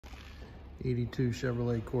'82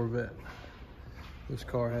 Chevrolet Corvette. This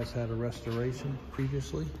car has had a restoration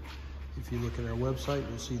previously. If you look at our website,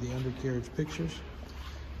 you'll see the undercarriage pictures.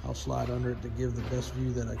 I'll slide under it to give the best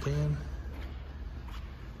view that I can.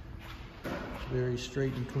 Very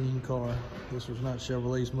straight and clean car. This was not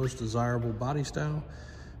Chevrolet's most desirable body style,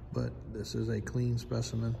 but this is a clean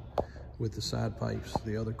specimen with the side pipes.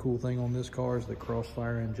 The other cool thing on this car is the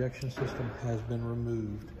crossfire injection system has been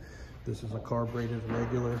removed. This is a carbureted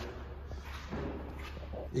regular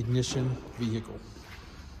ignition vehicle.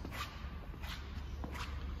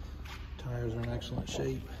 Tires are in excellent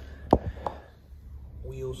shape.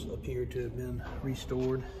 Wheels appear to have been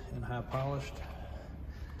restored and high polished.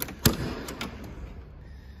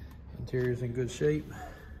 Interior's in good shape.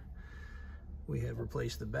 We have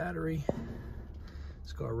replaced the battery.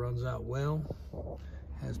 This car runs out well,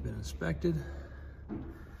 has been inspected.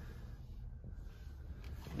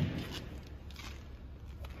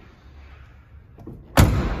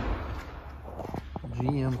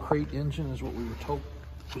 GM crate engine is what we were told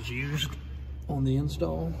was used on the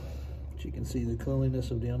install. But you can see the cleanliness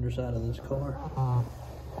of the underside of this car.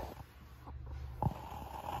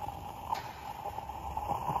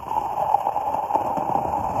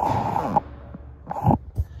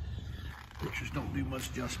 Pictures don't do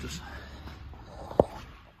much justice.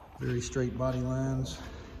 Very straight body lines.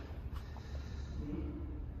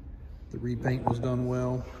 The repaint was done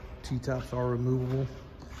well. T-tops are removable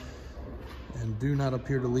and do not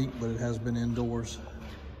appear to leak, but it has been indoors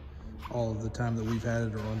all of the time that we've had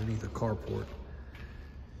it, or underneath a carport.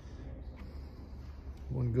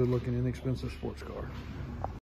 One good looking, inexpensive sports car.